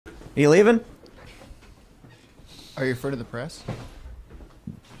You leaving? Are you afraid of the press?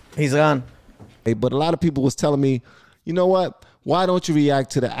 He's gone. But a lot of people was telling me, you know what? Why don't you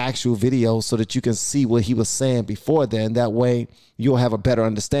react to the actual video so that you can see what he was saying before then? That way you'll have a better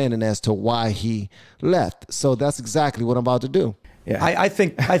understanding as to why he left. So that's exactly what I'm about to do. Yeah, I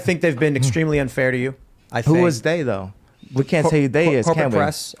think they've been extremely unfair to you. Who is they though? We can't say they is, corporate can we?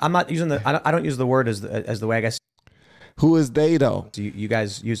 press. I'm not using the. I don't use the word as the way I guess. Who is they though? You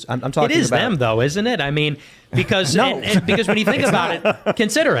guys use. I'm talking about. It is them though, isn't it? I mean, because because when you think about it,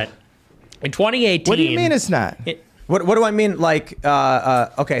 consider it. In 2018. What do you mean it's not? What do I mean? Like,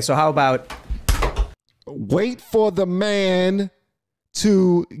 okay, so how about? Wait for the man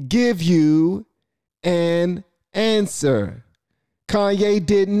to give you an answer. Kanye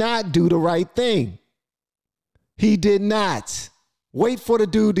did not do the right thing. He did not. Wait for the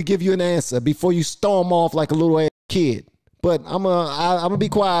dude to give you an answer before you storm off like a little ass kid. But I'm gonna be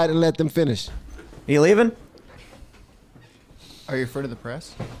quiet and let them finish. You leaving? Are you afraid of the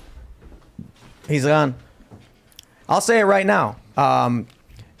press? He's gone. I'll say it right now.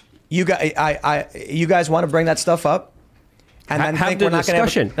 You guys want to bring that stuff up, and then think we're not going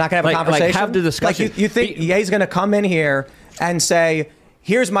to have a conversation. Like have the discussion. Like you think Ye's going to come in here and say,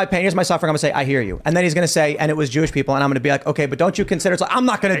 "Here's my pain, here's my suffering." I'm going to say, "I hear you," and then he's going to say, "And it was Jewish people," and I'm going to be like, "Okay, but don't you consider?" It's like, I'm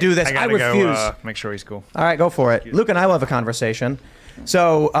not going to do this. I refuse. Go, make sure he's cool. All right, go for it. Luke and I will have a conversation.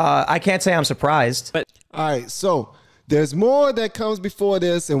 So I can't say I'm surprised. All right, so. There's more that comes before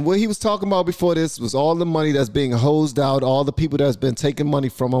this, and what he was talking about before this was all the money that's being hosed out, all the people that's been taking money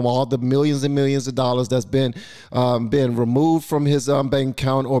from him, all the millions and millions of dollars that's been removed from his bank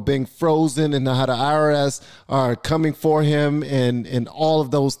account or being frozen, and how the IRS are coming for him, and all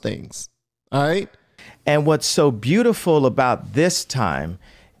of those things. All right. And what's so beautiful about this time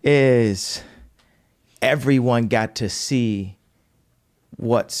is everyone got to see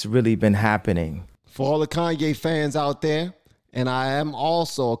what's really been happening. For all the Kanye fans out there, and I am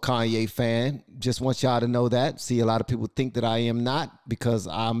also a Kanye fan, just want y'all to know that. See, a lot of people think that I am not, because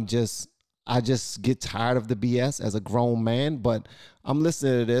I just get tired of the BS as a grown man, but I'm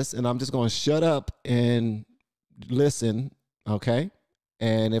listening to this and I'm just going to shut up and listen, okay?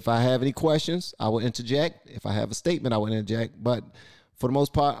 And if I have any questions, I will interject. If I have a statement, I will interject, but for the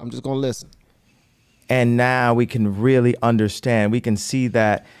most part, I'm just going to listen. And now we can really understand. We can see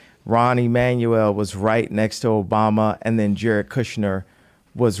that Ron Emanuel was right next to Obama, and then Jared Kushner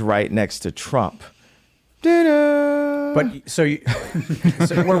was right next to Trump. But so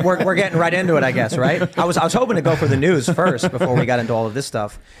we're getting right into it, I guess, right? I was hoping to go for the news first before we got into all of this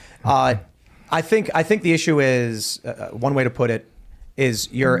stuff. I think the issue is one way to put it is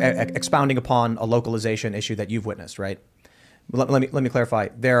you're expounding upon a localization issue that you've witnessed, right? Let me clarify.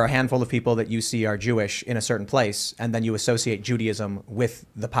 There are a handful of people that you see are Jewish in a certain place, and then you associate Judaism with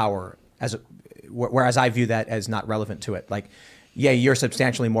the power, whereas I view that as not relevant to it. Like, yeah, you're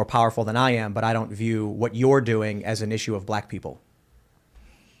substantially more powerful than I am, but I don't view what you're doing as an issue of black people.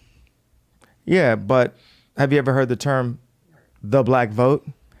 Yeah, but have you ever heard the term the black vote?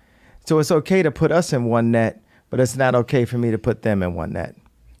 So it's okay to put us in one net, but it's not okay for me to put them in one net.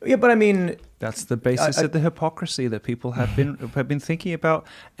 Yeah, but I mean, that's the basis of the hypocrisy that people have been thinking about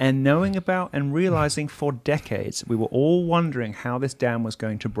and knowing about and realizing for decades. We were all wondering how this dam was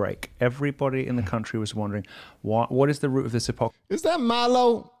going to break. Everybody in the country was wondering what is the root of this hypocrisy. Is that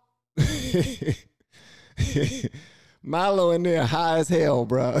Milo? Milo in there high as hell,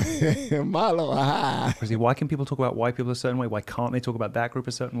 bro. Milo high. Why can people talk about white people a certain way? Why can't they talk about that group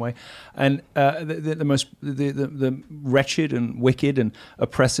a certain way? And the wretched and wicked and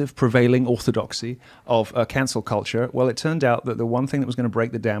oppressive prevailing orthodoxy of cancel culture. Well, it turned out that the one thing that was going to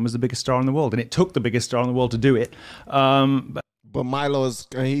break the dam was the biggest star in the world, and it took the biggest star in the world to do it. But Milo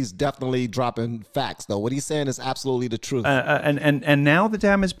he's definitely dropping facts, though. What he's saying is absolutely the truth. And now the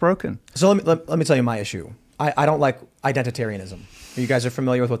dam is broken. So let me tell you my issue. I don't like identitarianism. You guys are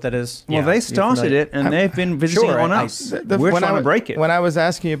familiar with what that is? Well, they started it, and they've been visiting on us. We're trying to break it. When I was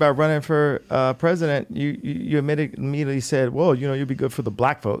asking you about running for president, you immediately said, well, you'd be good for the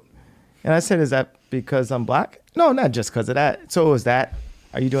black vote. And I said, is that because I'm black? No, not just because of that. So is that,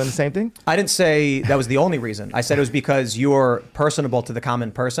 are you doing the same thing? I didn't say that was the only reason. I said it was because you're personable to the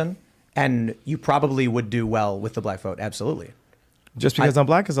common person, and you probably would do well with the black vote. Absolutely. Just because I'm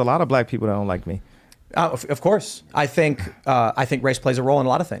black? Because a lot of black people don't like me. Of course, I think race plays a role in a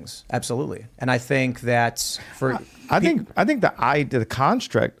lot of things. Absolutely, and I think that I think the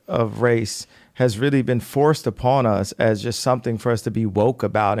construct of race has really been forced upon us as just something for us to be woke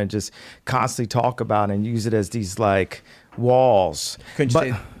about and just constantly talk about and use it as these like walls. Couldn't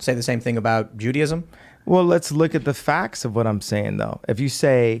you say the same thing about Judaism? Well, let's look at the facts of what I'm saying, though. If you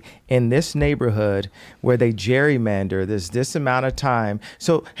say in this neighborhood where they gerrymander, there's this amount of time.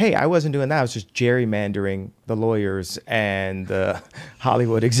 So, hey, I wasn't doing that. I was just gerrymandering the lawyers and the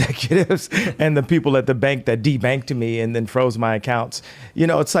Hollywood executives and the people at the bank that debanked me and then froze my accounts. You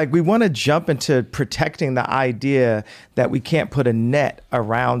know, it's like we want to jump into protecting the idea that we can't put a net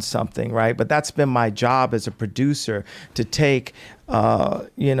around something, right? But that's been my job as a producer, to take,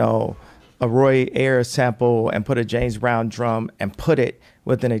 you know, a Roy Ayers sample and put a James Brown drum and put it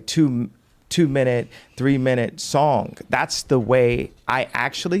within a 2-minute, 3-minute song. That's the way I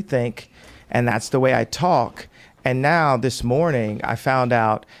actually think, and that's the way I talk. And now this morning I found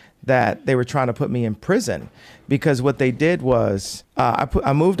out that they were trying to put me in prison because what they did was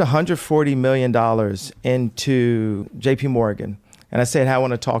I moved $140 million into JP Morgan. And I said, I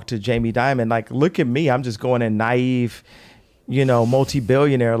want to talk to Jamie Dimon. Like, look at me, I'm just going in naive, you know,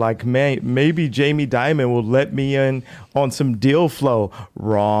 multi-billionaire, like, man, maybe Jamie Dimon will let me in on some deal flow.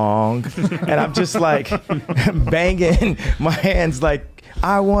 Wrong. And I'm just like banging my hands like,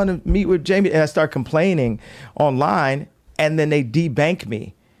 I want to meet with Jamie. And I start complaining online, and then they debank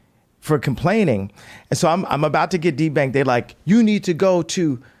me for complaining. And so I'm about to get debanked. They're like, you need to go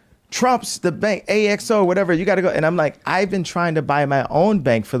to Trump's, the bank, AXO, whatever, you got to go. And I'm like, I've been trying to buy my own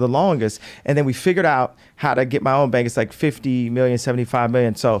bank for the longest. And then we figured out how to get my own bank. It's like 50 million, 75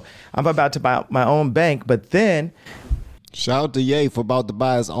 million. So I'm about to buy my own bank. But then. Shout out to Ye for about to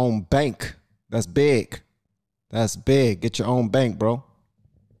buy his own bank. That's big. That's big. Get your own bank, bro.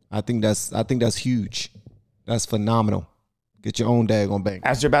 I think that's huge. That's phenomenal. Get your own daggone bank.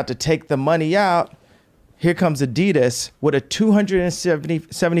 As you're about to take the money out, here comes Adidas with a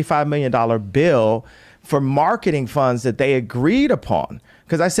 $275 million bill for marketing funds that they agreed upon.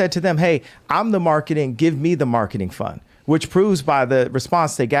 Because I said to them, hey, I'm the marketing, give me the marketing fund, which proves by the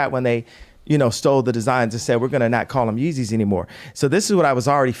response they got when they, you know, stole the designs and said, we're going to not call them Yeezys anymore. So this is what I was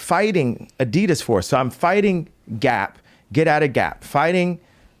already fighting Adidas for. So I'm fighting Gap, get out of Gap, fighting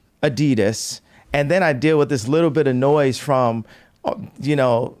Adidas. And then I deal with this little bit of noise from, you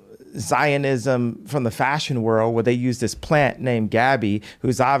know, Zionism from the fashion world, where they use this plant named Gabby,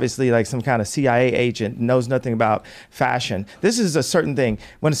 who's obviously like some kind of CIA agent, knows nothing about fashion. This is a certain thing.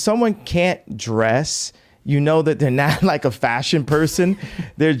 When someone can't dress, you know that they're not like a fashion person.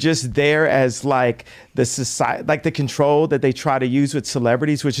 They're just there as like the society, like the control that they try to use with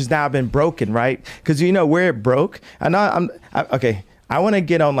celebrities, which has now been broken, right? Because you know where it broke. Okay, I want to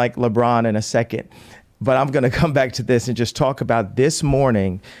get on like LeBron in a second. But I'm going to come back to this and just talk about this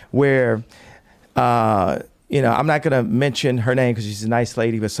morning where, you know, I'm not going to mention her name because she's a nice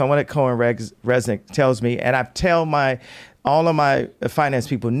lady, but someone at Cohen Resnick tells me, and I tell all of my finance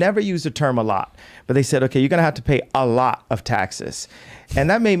people, never use the term a lot, but they said, okay, you're going to have to pay a lot of taxes. And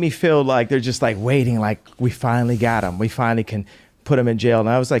that made me feel like they're just like waiting, like we finally got them. We finally can put him in jail. And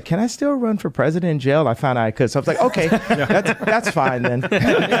I was like, can I still run for president in jail? I found out I could. So I was like, okay, that's fine then.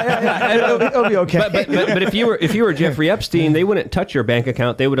 It'll be okay. But if you were Jeffrey Epstein, they wouldn't touch your bank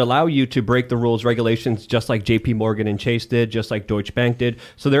account. They would allow you to break the rules, regulations, just like JP Morgan and Chase did, just like Deutsche Bank did.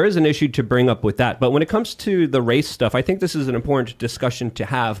 So there is an issue to bring up with that. But when it comes to the race stuff, I think this is an important discussion to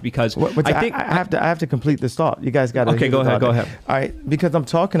have because I have to complete this thought. You guys got to. Okay, go ahead. All right, because I'm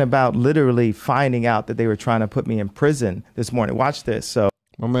talking about literally finding out that they were trying to put me in prison this morning. Watch this. So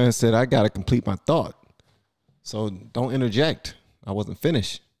my man said, I got to complete my thought. So don't interject. I wasn't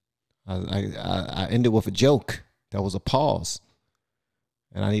finished. I ended with a joke. That was a pause.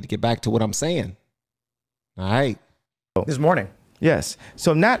 And I need to get back to what I'm saying. All right. This morning. Yes.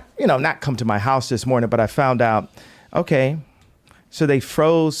 So not come to my house this morning, but I found out, okay, so they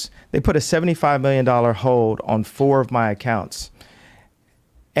put a $75 million hold on 4 of my accounts.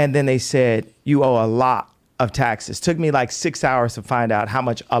 And then they said, you owe a lot of taxes. Took me like 6 hours to find out how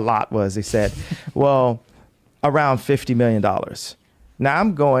much a lot was. They said, well, around $50 million. Now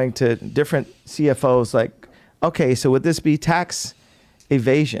I'm going to different CFOs like, okay, so would this be tax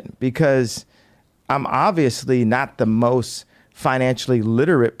evasion? Because I'm obviously not the most financially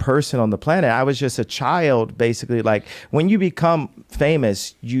literate person on the planet. I was just a child, basically. Like when you become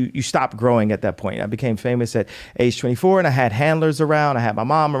famous, you stop growing at that point. I became famous at age 24 and I had handlers around. I had my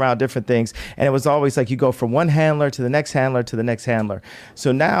mom around, different things. And it was always like you go from one handler to the next handler to the next handler.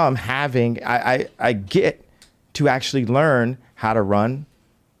 So now I get to actually learn how to run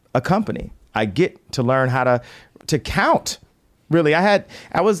a company. I get to learn how to count. Really, I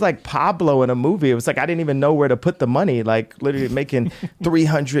was like Pablo in a movie. It was like I didn't even know where to put the money, like literally making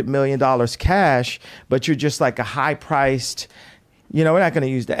 $300 million cash, but you're just like a high-priced, you know, we're not going to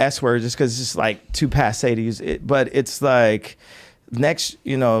use the S word just because it's just like too passe to use it, but it's like next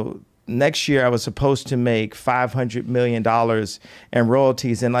next year I was supposed to make $500 million in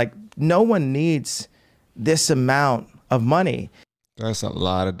royalties. And like, no one needs this amount of money. That's a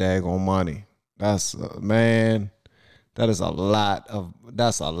lot of daggone money. That's man, that's a lot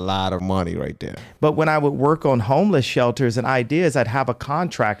of money right there. But when I would work on homeless shelters and ideas, I'd have a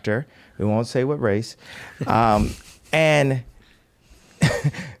contractor, we won't say what race, and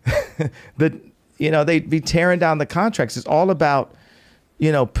they'd be tearing down the contracts. It's all about,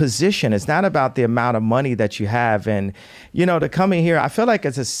 position. It's not about the amount of money that you have. And, to come in here, I feel like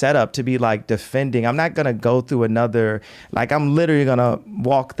it's a setup to be like defending. I'm not going to go through another, like I'm literally going to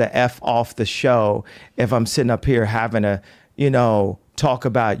walk the F off the show if I'm sitting up here having a, talk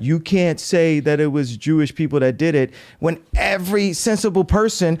about, you can't say that it was Jewish people that did it when every sensible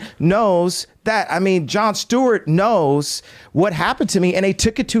person knows that. I mean, Jon Stewart knows what happened to me and they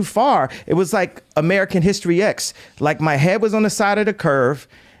took it too far. It was like American History X. Like my head was on the side of the curve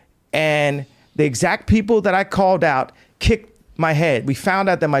and the exact people that I called out kicked my head. We found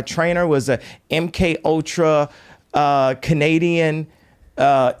out that my trainer was a MK Ultra Canadian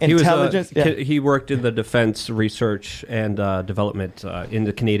intelligence. He worked in the defense research and development in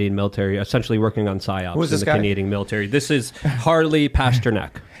the Canadian military, essentially working on PSYOPs Who's this in the guy? Canadian military. This is Harley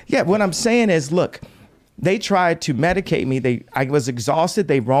Pasternak. Yeah, what I'm saying is, look, they tried to medicate me. I was exhausted.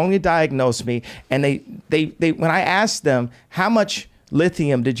 They wrongly diagnosed me, and they when I asked them how much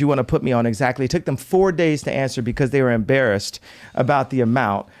lithium did you want to put me on exactly, it took them 4 days to answer because they were embarrassed about the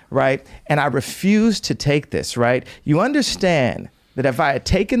amount, right? And I refused to take this, right? You understand that if I had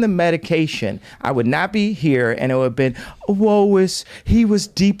taken the medication, I would not be here, and it would have been, he was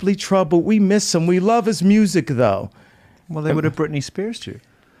deeply troubled. We miss him. We love his music, though. Well, they would have Britney Spears too.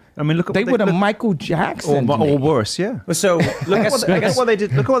 I mean, look at they would have Michael Jackson or worse, yeah. So look at what they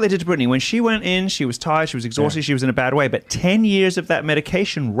did. Look at what they did to Britney. When she went in, she was tired, she was exhausted, she was in a bad way. But 10 years of that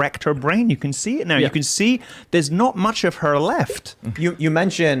medication wrecked her brain. You can see it now. Yeah. You can see there's not much of her left. You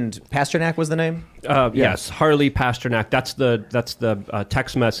mentioned Pasternak was the name. Yes, Harley Pasternak. That's the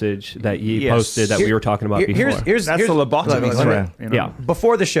text message that you posted that we were talking about before. Here's the lobotomy thread. Yeah.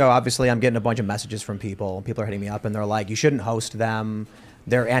 Before the show, obviously, I'm getting a bunch of messages from people. People are hitting me up, and they're like, "You shouldn't host them.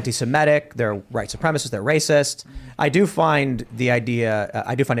 They're anti-Semitic. They're white supremacists. They're racist." I do find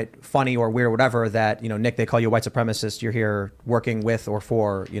it funny or weird, or whatever, that Nick, they call you a white supremacist. You're here working with or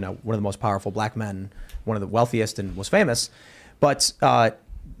for one of the most powerful black men, one of the wealthiest and most famous, but.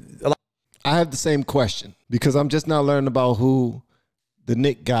 I have the same question because I'm just now learning about who the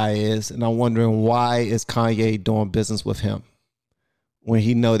Nick guy is, and I'm wondering why is Kanye doing business with him when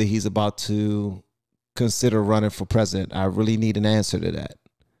he know that he's about to consider running for president. I really need an answer to that.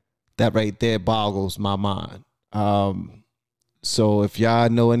 That right there boggles my mind. So if y'all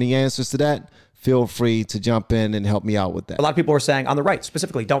know any answers to that, feel free to jump in and help me out with that. A lot of people were saying on the right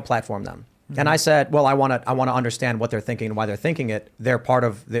specifically, don't platform them. And I said, well, I want to understand what they're thinking and why they're thinking it. They're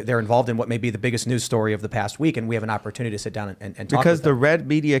involved in what may be the biggest news story of the past week, and we have an opportunity to sit down and talk. Because the red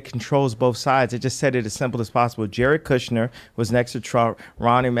media controls both sides. It just said it as simple as possible. Jared Kushner was next to Trump.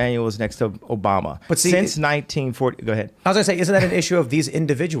 Ron Emanuel was next to Obama. But see, since 1940, go ahead. I was going to say, isn't that an issue of these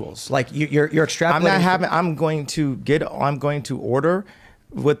individuals? Like you're extrapolating. I'm going to order.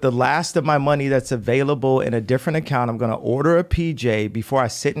 With the last of my money that's available in a different account, I'm going to order a PJ before I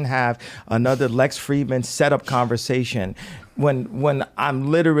sit and have another Lex Friedman setup conversation. When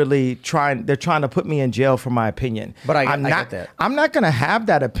I'm literally they're trying to put me in jail for my opinion. But I get that. I'm not going to have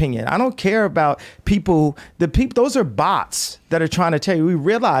that opinion. I don't care about people. Those are bots that are trying to tell you. We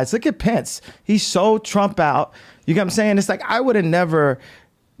realize, look at Pence. He sold Trump out. You get what I'm saying? It's like I would have never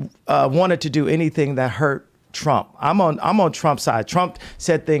wanted to do anything that hurt Trump. I'm on Trump's side. Trump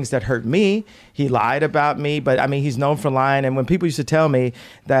said things that hurt me. He lied about me, but I mean, he's known for lying. And when people used to tell me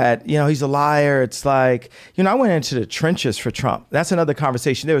that, he's a liar, it's like, I went into the trenches for Trump. That's another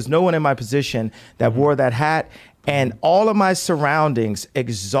conversation. There was no one in my position that wore that hat. And all of my surroundings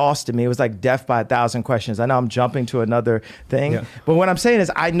exhausted me. It was like death by 1,000 questions. I know I'm jumping to another thing, but what I'm saying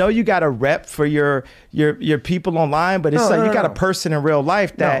is, I know you got a rep for your people online, but it's you got a person in real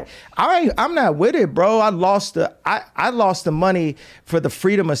life that I'm not with it, bro. I lost the money for the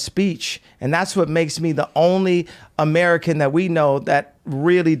freedom of speech, and that's what makes me the only American that we know that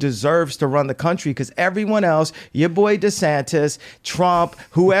really deserves to run the country, because everyone else, your boy DeSantis, Trump,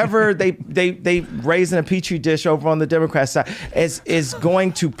 whoever they raise in a petri dish over on the Democrat side is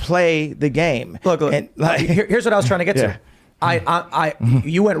going to play the game. Look, and here's what I was trying to get to.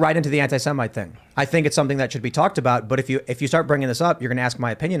 You went right into the anti-Semite thing. I think it's something that should be talked about. But if you start bringing this up, you're going to ask my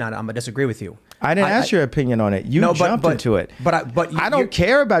opinion on it. I'm going to disagree with you. I didn't ask your opinion on it. You jumped into it. But I don't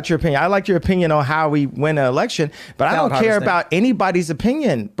care about your opinion. I like your opinion on how we win an election, but I don't care about anybody's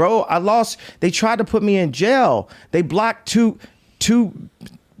opinion, bro. I lost. They tried to put me in jail. They blocked $2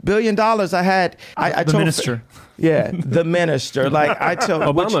 billion I had. I the told minister. Yeah, the minister. Like I told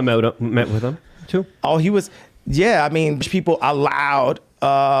Obama met with him too. Oh, he was. Yeah, I mean, people allowed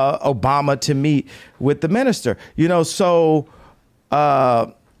Obama to meet with the minister. You know, so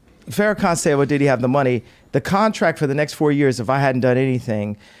Farrakhan said, well, did he have the money? The contract for the next 4 years, if I hadn't done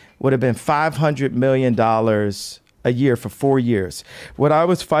anything, would have been $500 million a year for 4 years. What I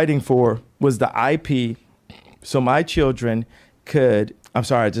was fighting for was the IP, so my children could, I'm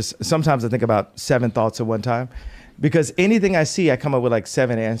sorry, just sometimes I think about 7 thoughts at one time. Because anything I see, I come up with like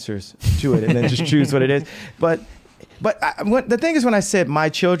 7 answers to it and then just choose what it is. But the thing is, when I said my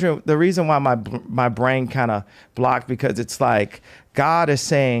children, the reason why my brain kind of blocked, because it's like God is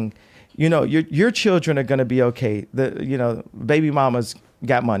saying, you know, your children are going to be okay. Baby mama's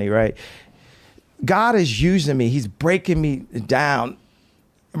got money, right? God is using me. He's breaking me down,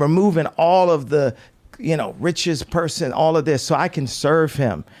 removing all of the, richest person, all of this, so I can serve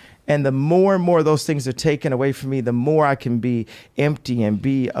him. And the more and more those things are taken away from me, the more I can be empty and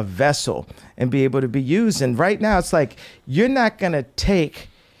be a vessel and be able to be used. And right now, it's like, you're not going to take,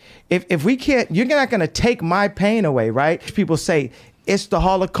 if we can't, you're not going to take my pain away, right? People say, it's the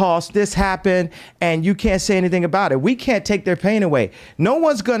Holocaust, this happened, and you can't say anything about it. We can't take their pain away. No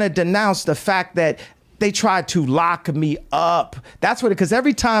one's going to denounce the fact that they tried to lock me up. That's what, because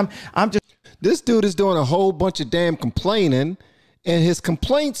every time this dude is doing a whole bunch of damn complaining, and his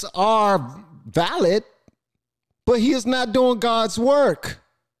complaints are valid, but he is not doing God's work.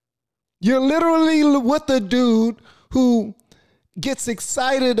 You're literally with a dude who gets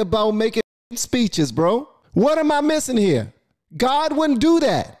excited about making speeches, bro. What am I missing here? God wouldn't do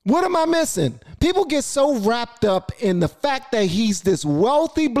that. What am I missing? People get so wrapped up in the fact that he's this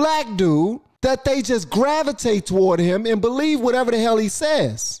wealthy black dude that they just gravitate toward him and believe whatever the hell he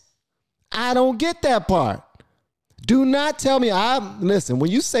says. I don't get that part. Do not tell me, listen,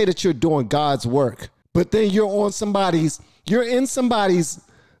 when you say that you're doing God's work, but then you're in somebody's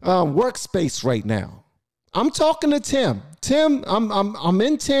workspace right now. I'm talking to Tim. Tim, I'm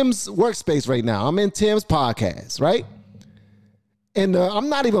in Tim's workspace right now. I'm in Tim's podcast, right? And I'm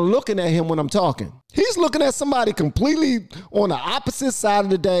not even looking at him when I'm talking. He's looking at somebody completely on the opposite side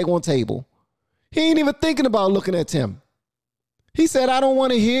of the daggone table. He ain't even thinking about looking at Tim. He said, I don't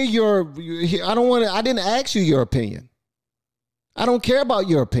want to hear I didn't ask you your opinion. I don't care about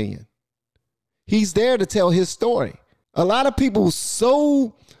your opinion. He's there to tell his story. A lot of people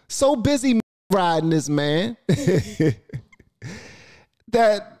so busy riding this man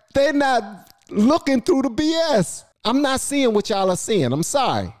that they're not looking through the BS. I'm not seeing what y'all are seeing. I'm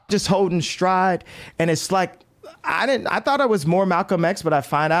sorry. Just holding stride. And it's like, I thought I was more Malcolm X, but I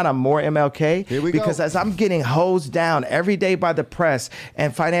find out I'm more MLK. Here we because go. As I'm getting hosed down every day by the press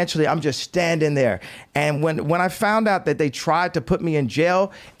and financially, I'm just standing there. And when I found out that they tried to put me in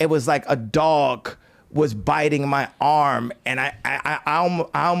jail, it was like a dog was biting my arm, and I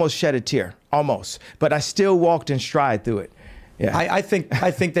almost shed a tear, almost. But I still walked in stride through it. Yeah. I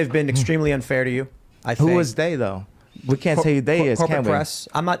think they've been extremely unfair to you. Who was they though? We can't say who they is, corporate can we? press.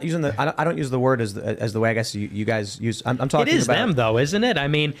 I'm not using I don't use the word as the way I guess you guys use. I'm talking. It is about them though, isn't it? I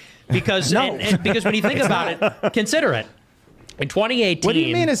mean, because because when you think about it, consider it. In 2018. What do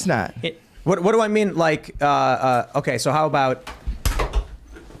you mean it's not? What do I mean? Like, okay, so how about? Are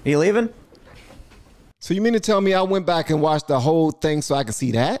you leaving? So you mean to tell me I went back and watched the whole thing so I could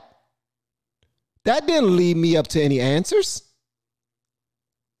see that? That didn't lead me up to any answers.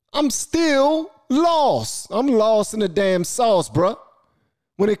 I'm still lost. I'm lost in the damn sauce, bruh,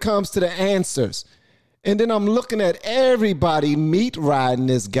 when it comes to the answers. And then I'm looking at everybody meat riding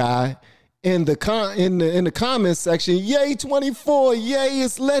this guy in the comment section. Yay, 24. Yay,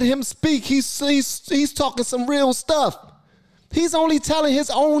 let him speak. He's talking some real stuff. He's only telling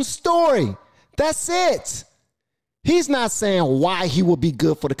his own story. That's it. He's not saying why he will be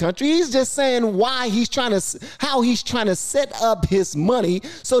good for the country. He's just saying how he's trying to set up his money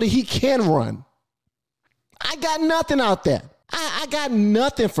so that he can run. I got nothing out there. I got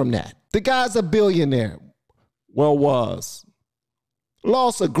nothing from that. The guy's a billionaire. Well, was.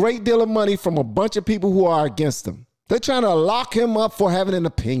 Lost a great deal of money from a bunch of people who are against him. They're trying to lock him up for having an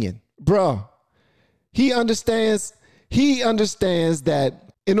opinion. Bruh, he understands that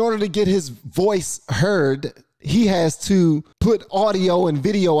in order to get his voice heard, he has to put audio and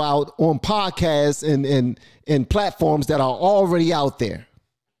video out on podcasts and platforms that are already out there.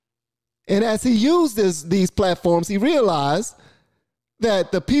 And as he used these platforms, he realized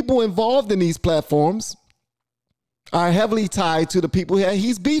that the people involved in these platforms are heavily tied to the people that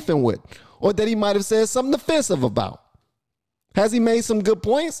he's beefing with, or that he might have said something offensive about. Has he made some good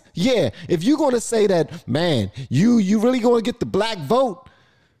points? Yeah. If you're going to say that, man, you really going to get the black vote,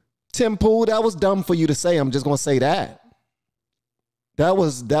 Tim Pool, that was dumb for you to say. I'm just going to say that. That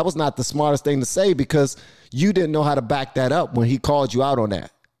was not the smartest thing to say, because you didn't know how to back that up when he called you out on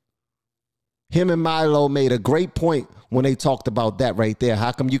that. Him and Milo made a great point when they talked about that right there.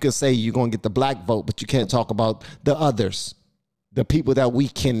 How come you can say you're going to get the black vote, but you can't talk about the others, the people that we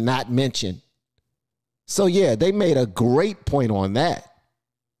cannot mention? So, yeah, they made a great point on that.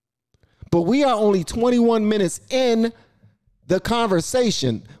 But we are only 21 minutes in the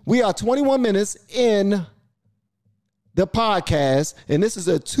conversation. We are 21 minutes in the podcast, and this is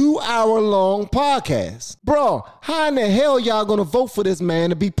a 2-hour-long podcast. Bro, how in the hell y'all going to vote for this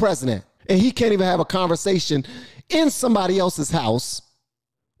man to be president? And he can't even have a conversation in somebody else's house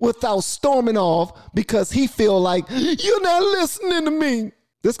without storming off because he feel like, you're not listening to me.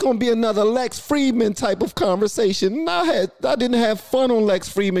 This going to be another Lex Friedman type of conversation. I didn't have fun on Lex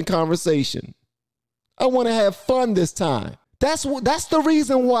Friedman conversation. I want to have fun this time. That's the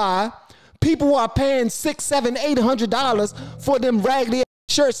reason why people are paying $600, $700, $800 for them raggedy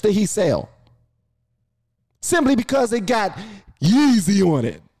shirts that he sell. Simply because it got Yeezy on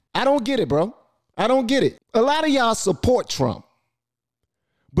it. I don't get it, bro. I don't get it. A lot of y'all support Trump.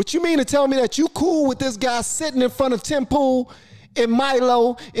 But you mean to tell me that you cool with this guy sitting in front of Tim Pool and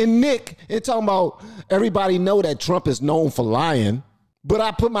Milo and Nick and talking about everybody know that Trump is known for lying, but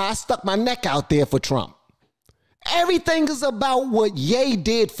I stuck my neck out there for Trump. Everything is about what Ye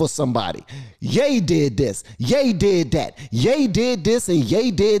did for somebody. Ye did this. Ye did that. Ye did this and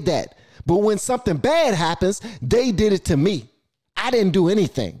Ye did that. But when something bad happens, they did it to me. I didn't do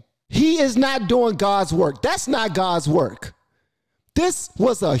anything. He is not doing God's work. That's not God's work. This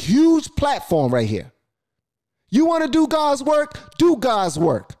was a huge platform right here. You want to do God's work? Do God's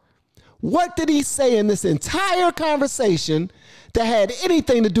work. What did he say in this entire conversation that had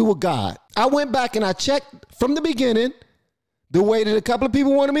anything to do with God? I went back and I checked from the beginning the way that a couple of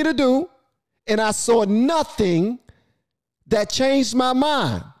people wanted me to do, and I saw nothing that changed my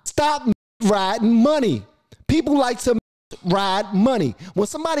mind. Stop riding money. People like to ride money. When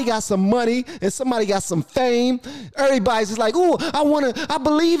somebody got some money and somebody got some fame, everybody's just like, ooh, I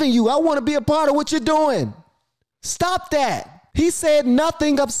believe in you. I want to be a part of what you're doing. Stop that. He said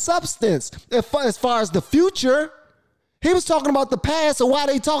nothing of substance as far as the future. He was talking about the past, so why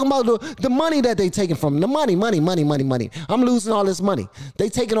they talking about the money that they taking from? The money. I'm losing all this money. They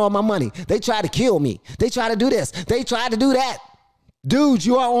taking all my money. They try to kill me. They try to do this. They try to do that. Dude,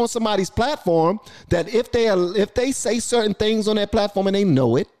 you are on somebody's platform that if they say certain things on that platform and they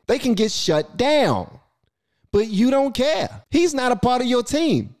know it, they can get shut down. But you don't care. He's not a part of your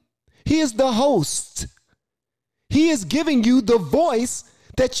team. He is the host. He is giving you the voice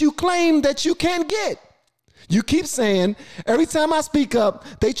that you claim that you can get. You keep saying, every time I speak up,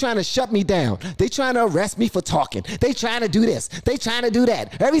 they trying to shut me down. They trying to arrest me for talking. They trying to do this. They trying to do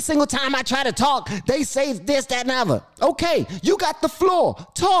that. Every single time I try to talk, they say this, that, and other. Okay, you got the floor.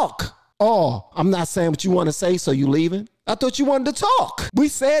 Talk. Oh, I'm not saying what you want to say, so you leaving? I thought you wanted to talk. We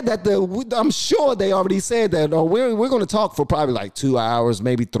said that I'm sure they already said that we're going to talk for probably like 2 hours,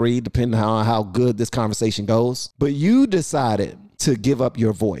 maybe 3, depending on how good this conversation goes. But you decided to give up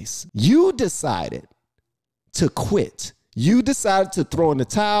your voice. You decided to quit. You decided to throw in the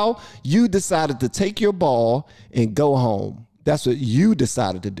towel. You decided to take your ball and go home. That's what you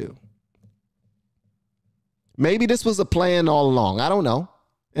decided to do. Maybe this was a plan all along. I don't know.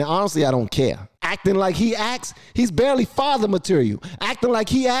 And honestly, I don't care. Acting like he acts, he's barely father material. Acting like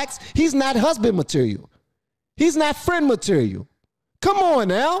he acts, he's not husband material. He's not friend material. Come on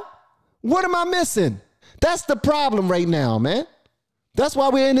now. What am I missing? That's the problem right now, man. That's why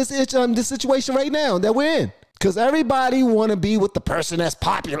we're in this situation right now that we're in. Because everybody want to be with the person that's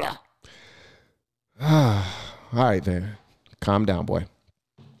popular. All right, man. Calm down, boy.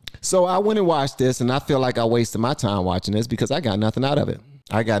 So I went and watched this, and I feel like I wasted my time watching this because I got nothing out of it.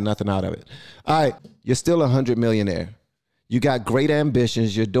 All right, you're still a 100 millionaire. You got great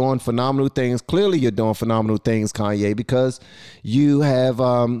ambitions. You're doing phenomenal things. Clearly, you're doing phenomenal things, Kanye, because you have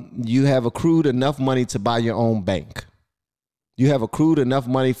accrued enough money to buy your own bank. You have accrued enough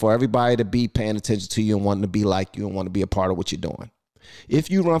money for everybody to be paying attention to you and wanting to be like you and want to be a part of what you're doing.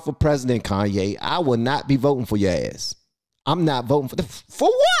 If you run for president, Kanye, I will not be voting for your ass. I'm not voting for